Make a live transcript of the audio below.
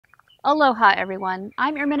Aloha, everyone.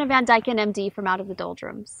 I'm Irmina Van Dyken, MD from Out of the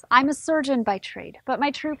Doldrums. I'm a surgeon by trade, but my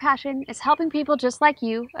true passion is helping people just like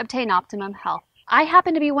you obtain optimum health. I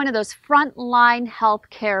happen to be one of those frontline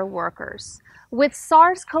healthcare workers. With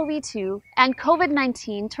SARS-CoV-2 and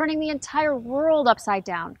COVID-19 turning the entire world upside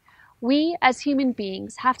down, we as human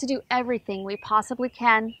beings have to do everything we possibly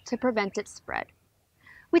can to prevent its spread.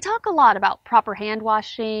 We talk a lot about proper hand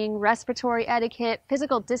washing, respiratory etiquette,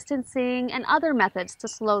 physical distancing, and other methods to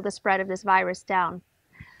slow the spread of this virus down.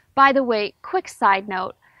 By the way, quick side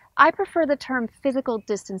note, I prefer the term physical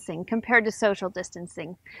distancing compared to social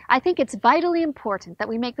distancing. I think it's vitally important that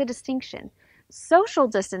we make the distinction. Social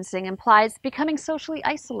distancing implies becoming socially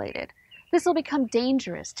isolated. This will become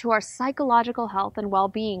dangerous to our psychological health and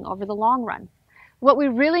well-being over the long run. What we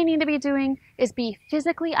really need to be doing is be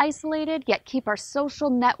physically isolated, yet keep our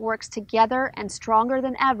social networks together and stronger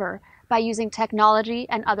than ever by using technology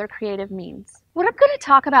and other creative means. What I'm going to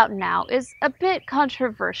talk about now is a bit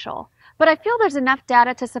controversial, but I feel there's enough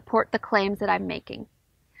data to support the claims that I'm making.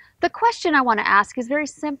 The question I want to ask is very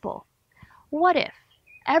simple. What if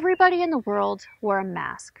everybody in the world wore a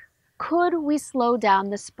mask? Could we slow down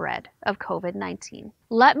the spread of COVID-19?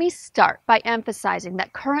 Let me start by emphasizing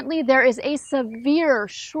that currently there is a severe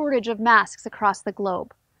shortage of masks across the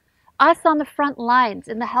globe. Us on the front lines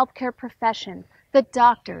in the healthcare profession, the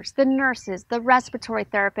doctors, the nurses, the respiratory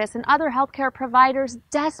therapists, and other healthcare providers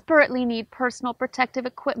desperately need personal protective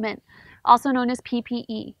equipment, also known as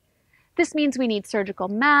PPE. This means we need surgical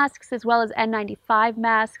masks as well as N95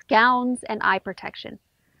 masks, gowns, and eye protection.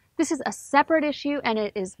 This is a separate issue and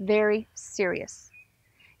it is very serious.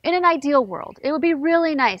 In an ideal world, it would be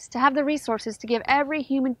really nice to have the resources to give every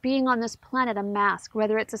human being on this planet a mask,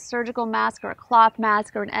 whether it's a surgical mask or a cloth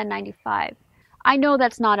mask or an N95. I know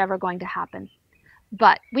that's not ever going to happen.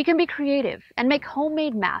 But we can be creative and make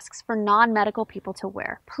homemade masks for non-medical people to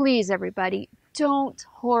wear. Please, everybody, don't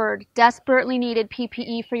hoard desperately needed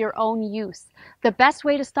PPE for your own use. The best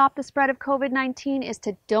way to stop the spread of COVID-19 is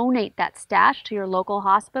to donate that stash to your local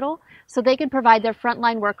hospital so they can provide their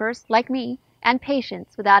frontline workers, like me, and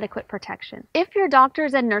patients with adequate protection. If your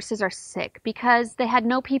doctors and nurses are sick because they had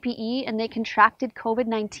no PPE and they contracted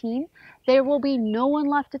COVID-19, there will be no one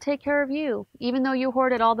left to take care of you, even though you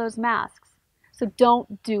hoarded all those masks. So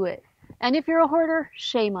don't do it. And if you're a hoarder,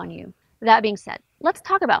 shame on you. That being said, let's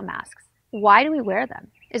talk about masks. Why do we wear them?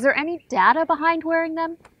 Is there any data behind wearing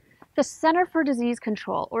them? The Center for Disease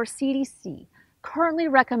Control, or CDC, currently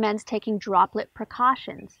recommends taking droplet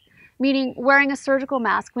precautions, meaning wearing a surgical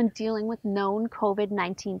mask when dealing with known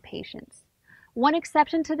COVID-19 patients. One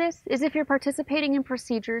exception to this is if you're participating in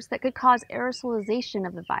procedures that could cause aerosolization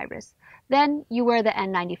of the virus, then you wear the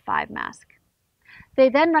N95 mask. They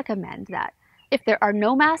then recommend that if there are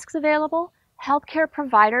no masks available, healthcare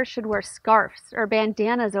providers should wear scarves or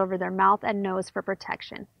bandanas over their mouth and nose for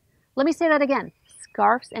protection. Let me say that again,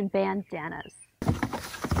 scarves and bandanas.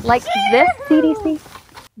 Like this, CDC?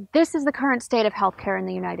 This is the current state of healthcare in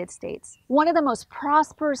the United States, one of the most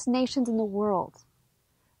prosperous nations in the world.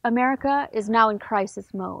 America is now in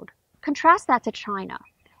crisis mode. Contrast that to China.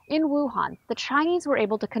 In Wuhan, the Chinese were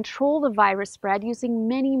able to control the virus spread using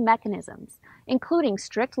many mechanisms, including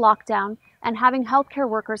strict lockdown and having healthcare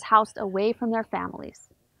workers housed away from their families.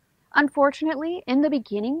 Unfortunately, in the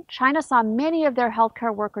beginning, China saw many of their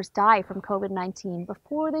healthcare workers die from COVID-19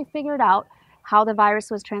 before they figured out how the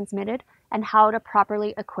virus was transmitted and how to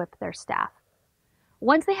properly equip their staff.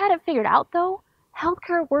 Once they had it figured out, though,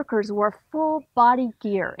 healthcare workers wore full body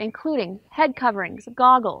gear, including head coverings,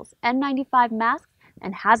 goggles, N95 masks,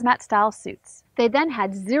 and hazmat-style suits. They then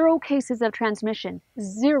had 0 cases of transmission,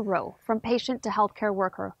 0 from patient to healthcare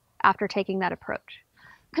worker after taking that approach.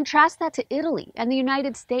 Contrast that to Italy and the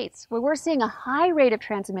United States, where we're seeing a high rate of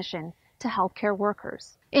transmission to healthcare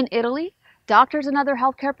workers. In Italy, doctors and other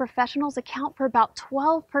healthcare professionals account for about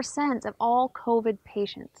 12% of all COVID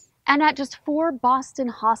patients. And at just 4 Boston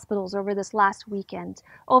hospitals over this last weekend,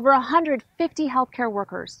 over 150 healthcare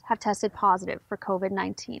workers have tested positive for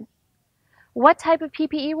COVID-19. What type of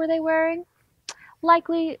PPE were they wearing?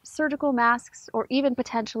 Likely surgical masks or even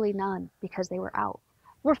potentially none because they were out.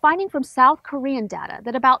 We're finding from South Korean data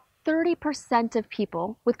that about 30% of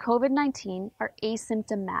people with COVID-19 are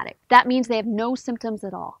asymptomatic. That means they have no symptoms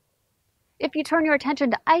at all. If you turn your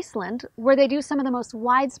attention to Iceland, where they do some of the most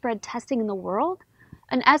widespread testing in the world,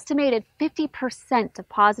 an estimated 50% of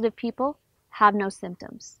positive people have no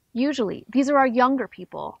symptoms. Usually, these are our younger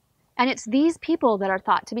people. And it's these people that are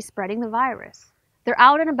thought to be spreading the virus. They're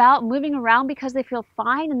out and about, moving around because they feel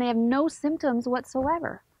fine and they have no symptoms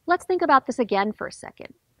whatsoever. Let's think about this again for a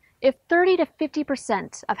second. If 30 to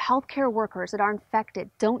 50% of healthcare workers that are infected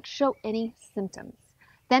don't show any symptoms,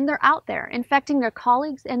 Then they're out there infecting their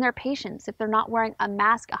colleagues and their patients if they're not wearing a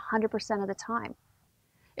mask 100% of the time.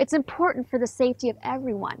 It's important for the safety of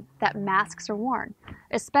everyone that masks are worn,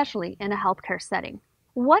 especially in a healthcare setting.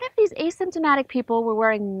 What if these asymptomatic people were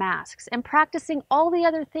wearing masks and practicing all the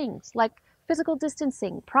other things like physical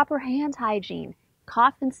distancing, proper hand hygiene,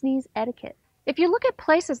 cough and sneeze etiquette? If you look at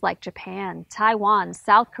places like Japan, Taiwan,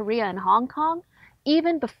 South Korea, and Hong Kong,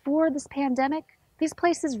 even before this pandemic, these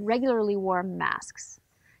places regularly wore masks.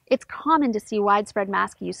 It's common to see widespread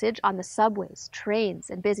mask usage on the subways, trains,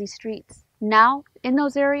 and busy streets. Now, in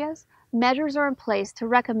those areas, measures are in place to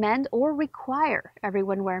recommend or require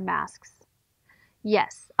everyone wear masks.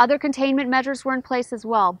 Yes, other containment measures were in place as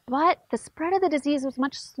well, but the spread of the disease was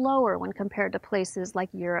much slower when compared to places like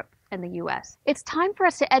Europe and the US. It's time for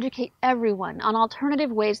us to educate everyone on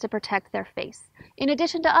alternative ways to protect their face, in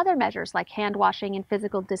addition to other measures like hand washing and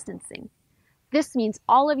physical distancing. This means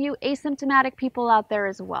all of you asymptomatic people out there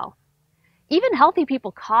as well. Even healthy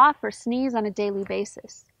people cough or sneeze on a daily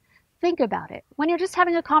basis. Think about it. When you're just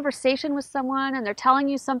having a conversation with someone and they're telling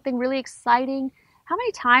you something really exciting, how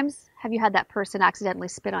many times have you had that person accidentally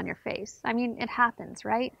spit on your face? I mean, it happens,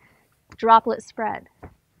 right? Droplet spread.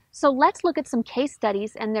 So let's look at some case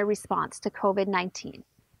studies and their response to COVID-19.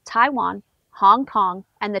 Taiwan, Hong Kong,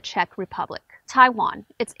 and the Czech Republic. Taiwan,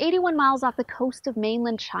 it's 81 miles off the coast of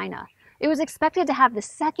mainland China. It was expected to have the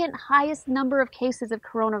second highest number of cases of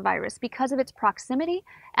coronavirus because of its proximity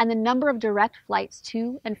and the number of direct flights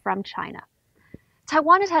to and from China.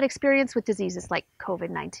 Taiwan has had experience with diseases like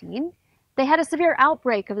COVID-19. They had a severe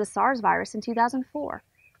outbreak of the SARS virus in 2004.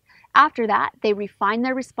 After that, they refined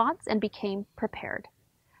their response and became prepared.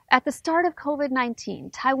 At the start of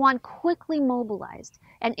COVID-19, Taiwan quickly mobilized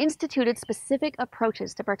and instituted specific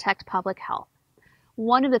approaches to protect public health.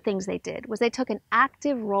 One of the things they did was they took an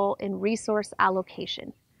active role in resource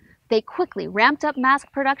allocation. They quickly ramped up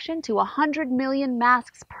mask production to 100 million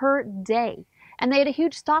masks per day, and they had a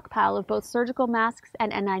huge stockpile of both surgical masks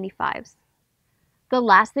and N95s. The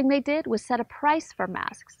last thing they did was set a price for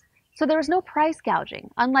masks, so there was no price gouging,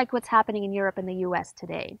 unlike what's happening in Europe and the US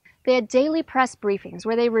today. They had daily press briefings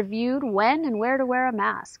where they reviewed when and where to wear a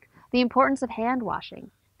mask, the importance of hand washing,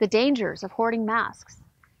 the dangers of hoarding masks.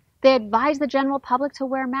 They advised the general public to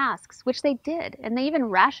wear masks, which they did, and they even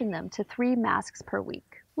rationed them to 3 masks per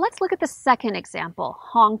week. Let's look at the second example,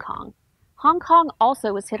 Hong Kong. Hong Kong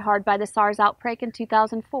also was hit hard by the SARS outbreak in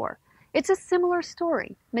 2004. It's a similar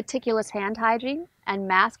story. Meticulous hand hygiene and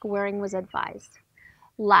mask wearing was advised.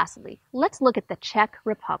 Lastly, let's look at the Czech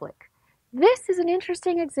Republic. This is an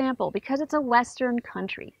interesting example because it's a Western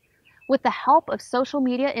country. With the help of social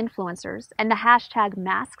media influencers and the hashtag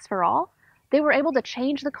 #MasksForAll, they were able to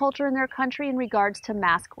change the culture in their country in regards to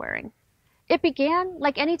mask wearing. It began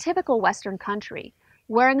like any typical Western country.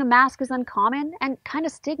 Wearing a mask is uncommon and kind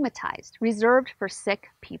of stigmatized, reserved for sick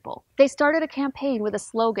people. They started a campaign with a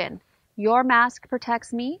slogan, "Your mask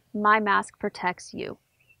protects me, my mask protects you."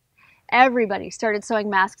 Everybody started sewing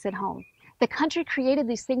masks at home. The country created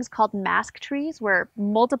these things called mask trees where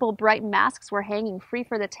multiple bright masks were hanging free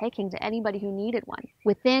for the taking to anybody who needed one.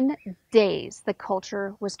 Within days, the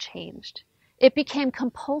culture was changed. It became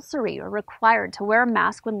compulsory or required to wear a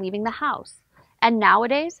mask when leaving the house. And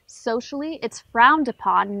nowadays, socially, it's frowned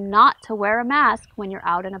upon not to wear a mask when you're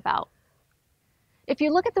out and about. If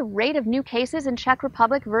you look at the rate of new cases in Czech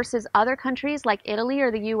Republic versus other countries like Italy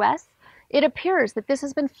or the US, it appears that this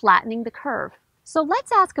has been flattening the curve. So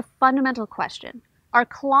let's ask a fundamental question. Are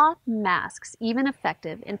cloth masks even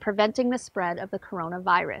effective in preventing the spread of the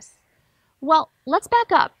coronavirus? Well, let's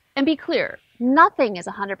back up and be clear. Nothing is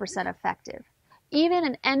 100% effective. Even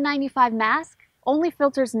an N95 mask only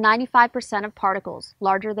filters 95% of particles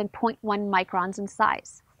larger than 0.1 microns in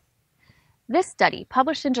size. This study,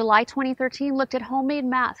 published in July 2013, looked at homemade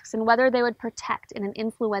masks and whether they would protect in an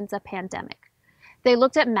influenza pandemic. They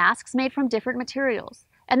looked at masks made from different materials,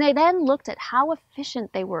 and they then looked at how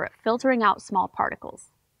efficient they were at filtering out small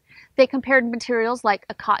particles. They compared materials like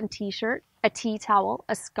a cotton t-shirt, a tea towel,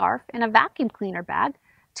 a scarf, and a vacuum cleaner bag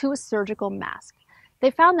to a surgical mask. They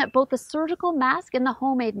found that both the surgical mask and the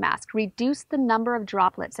homemade mask reduced the number of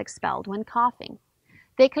droplets expelled when coughing.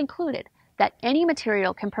 They concluded that any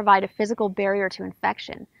material can provide a physical barrier to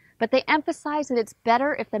infection, but they emphasized that it's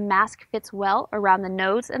better if the mask fits well around the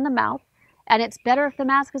nose and the mouth, and it's better if the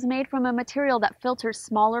mask is made from a material that filters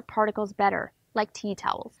smaller particles better, like tea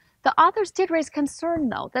towels. The authors did raise concern,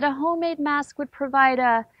 though, that a homemade mask would provide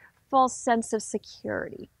a false sense of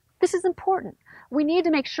security. This is important. We need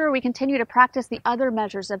to make sure we continue to practice the other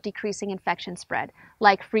measures of decreasing infection spread,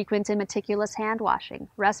 like frequent and meticulous hand washing,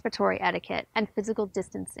 respiratory etiquette, and physical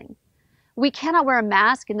distancing. We cannot wear a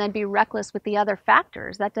mask and then be reckless with the other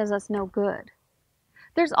factors. That does us no good.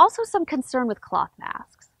 There's also some concern with cloth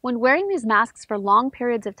masks. When wearing these masks for long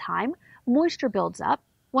periods of time, moisture builds up.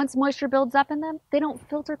 Once moisture builds up in them, they don't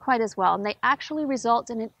filter quite as well, and they actually result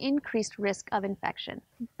in an increased risk of infection.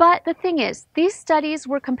 But the thing is, these studies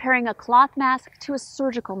were comparing a cloth mask to a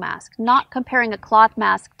surgical mask, not comparing a cloth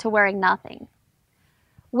mask to wearing nothing.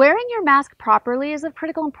 Wearing your mask properly is of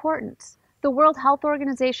critical importance. The World Health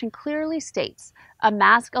Organization clearly states, a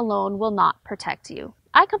mask alone will not protect you.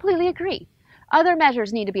 I completely agree. Other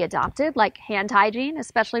measures need to be adopted, like hand hygiene,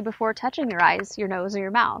 especially before touching your eyes, your nose, or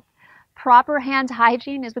your mouth. Proper hand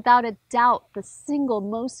hygiene is without a doubt the single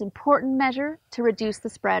most important measure to reduce the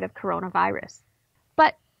spread of coronavirus.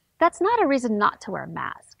 But that's not a reason not to wear a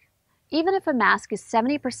mask. Even if a mask is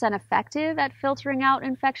 70% effective at filtering out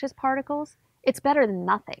infectious particles, it's better than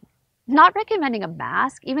nothing. Not recommending a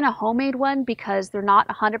mask, even a homemade one, because they're not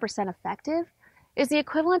 100% effective, is the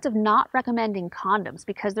equivalent of not recommending condoms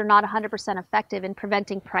because they're not 100% effective in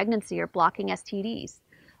preventing pregnancy or blocking STDs.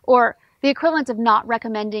 Or the equivalent of not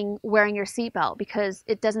recommending wearing your seatbelt because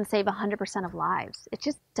it doesn't save 100% of lives. It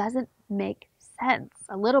just doesn't make sense.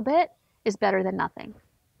 A little bit is better than nothing.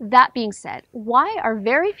 That being said, why are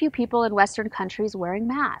very few people in Western countries wearing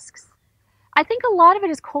masks? I think a lot of it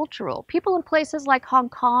is cultural. People in places like Hong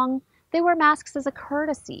Kong, they wear masks as a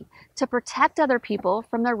courtesy to protect other people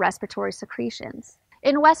from their respiratory secretions.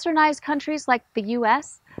 In westernized countries like the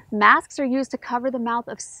US, masks are used to cover the mouth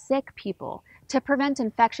of sick people to prevent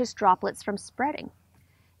infectious droplets from spreading.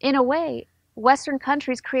 In a way, Western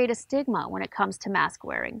countries create a stigma when it comes to mask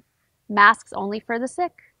wearing. Masks only for the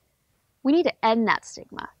sick. We need to end that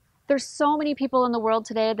stigma. There's so many people in the world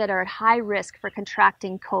today that are at high risk for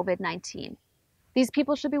contracting COVID-19. These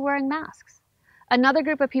people should be wearing masks. Another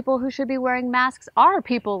group of people who should be wearing masks are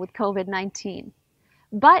people with COVID-19.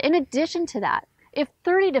 But in addition to that, if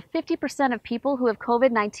 30 to 50% of people who have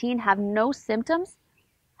COVID-19 have no symptoms,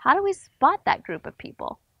 how do we spot that group of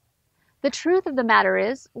people? The truth of the matter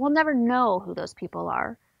is, we'll never know who those people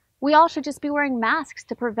are. We all should just be wearing masks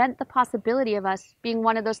to prevent the possibility of us being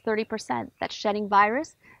one of those 30% that's shedding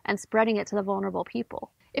virus and spreading it to the vulnerable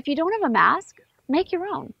people. If you don't have a mask, make your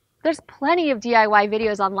own. There's plenty of DIY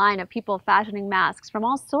videos online of people fashioning masks from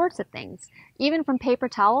all sorts of things, even from paper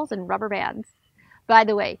towels and rubber bands. By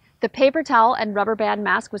the way, the paper towel and rubber band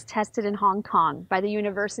mask was tested in Hong Kong by the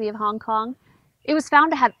University of Hong Kong. It was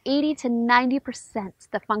found to have 80 to 90%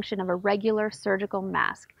 the function of a regular surgical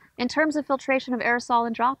mask in terms of filtration of aerosol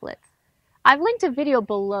and droplets. I've linked a video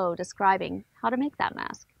below describing how to make that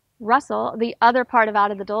mask. Russell, the other part of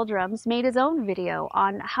Out of the Doldrums, made his own video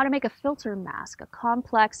on how to make a filter mask, a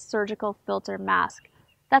complex surgical filter mask.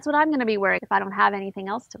 That's what I'm going to be wearing if I don't have anything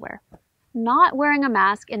else to wear. Not wearing a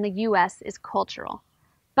mask in the US is cultural.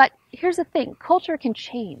 But here's the thing, culture can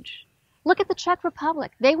change. Look at the Czech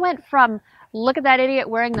Republic. They went from look at that idiot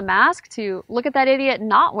wearing the mask to look at that idiot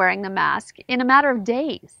not wearing the mask in a matter of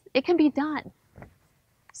days. It can be done.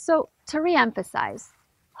 So to reemphasize,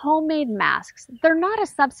 homemade masks, they're not a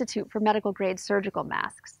substitute for medical grade surgical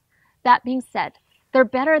masks. That being said, they're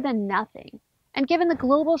better than nothing. And given the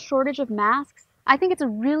global shortage of masks, I think it's a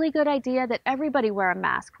really good idea that everybody wear a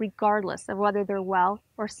mask regardless of whether they're well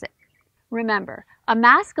or sick. Remember, a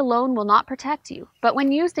mask alone will not protect you, but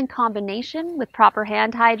when used in combination with proper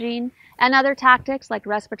hand hygiene and other tactics like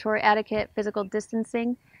respiratory etiquette, physical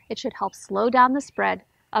distancing, it should help slow down the spread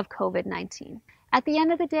of COVID-19. At the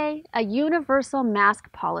end of the day, a universal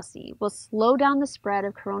mask policy will slow down the spread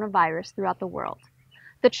of coronavirus throughout the world.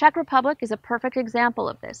 The Czech Republic is a perfect example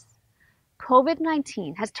of this.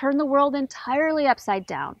 COVID-19 has turned the world entirely upside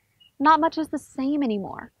down. Not much is the same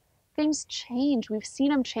anymore. Things change. We've seen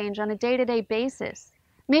them change on a day-to-day basis.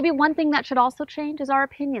 Maybe one thing that should also change is our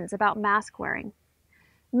opinions about mask wearing.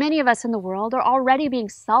 Many of us in the world are already being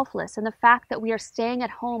selfless in the fact that we are staying at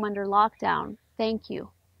home under lockdown. Thank you.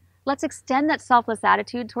 Let's extend that selfless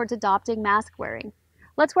attitude towards adopting mask wearing.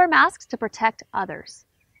 Let's wear masks to protect others.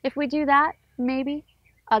 If we do that, maybe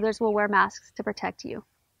others will wear masks to protect you.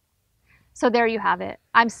 So there you have it.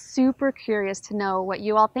 I'm super curious to know what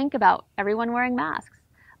you all think about everyone wearing masks.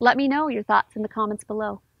 Let me know your thoughts in the comments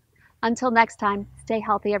below. Until next time, stay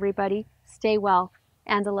healthy, everybody. Stay well,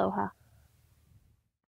 and aloha.